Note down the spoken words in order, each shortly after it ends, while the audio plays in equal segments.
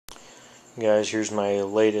Guys, here's my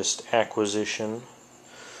latest acquisition.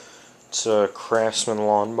 It's a Craftsman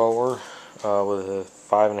lawnmower with a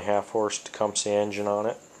 5.5 horse Tecumseh engine on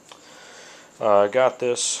it. I got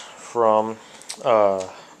this from a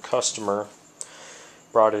customer.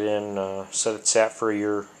 Brought it in, said it sat for a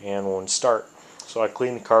year and wouldn't start. So I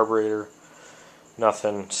cleaned the carburetor,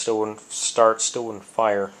 nothing, still wouldn't start, still wouldn't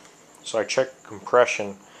fire. So I checked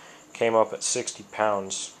compression, came up at 60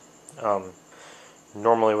 pounds.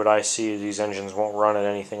 Normally what I see is these engines won't run at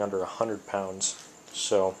anything under 100 pounds.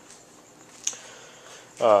 So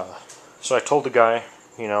I told the guy,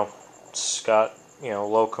 it's got,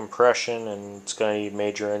 low compression and it's going to need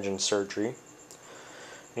major engine surgery. And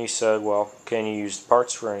he said, well, can you use the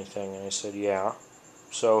parts for anything? And I said, yeah.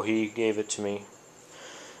 So he gave it to me.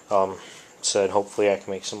 Said, hopefully I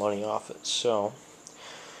can make some money off it. So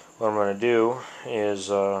what I'm going to do is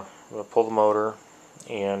I'm going to pull the motor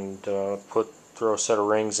and throw a set of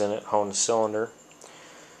rings in it, hone the cylinder,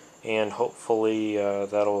 and hopefully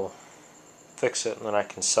that'll fix it, and then I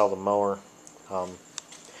can sell the mower.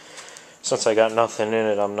 Since I got nothing in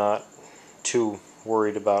it, I'm not too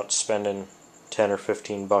worried about spending 10 or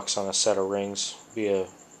 15 bucks on a set of rings. Be a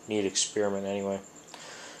neat experiment anyway.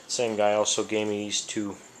 Same guy also gave me these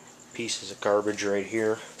two pieces of garbage right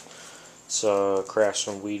here. It's a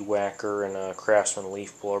Craftsman weed whacker and a Craftsman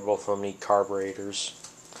leaf blower. Both of them need carburetors.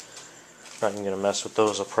 Not even going to mess with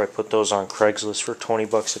those. I'll probably put those on Craigslist for 20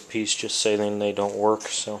 bucks a piece, just saying they don't work,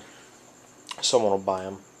 so someone will buy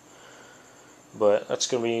them. But that's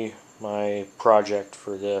going to be my project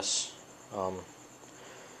for this.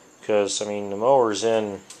 Because, the mower's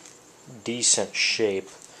in decent shape.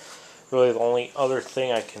 Really, the only other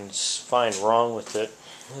thing I can find wrong with it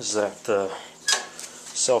is that the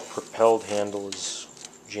self-propelled handle is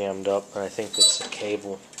jammed up, and I think it's the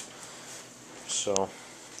cable. So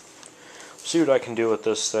see what I can do with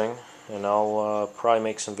this thing, and I'll probably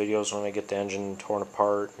make some videos when I get the engine torn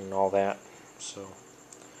apart and all that. So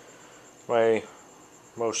my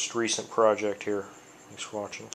most recent project here. Thanks for watching.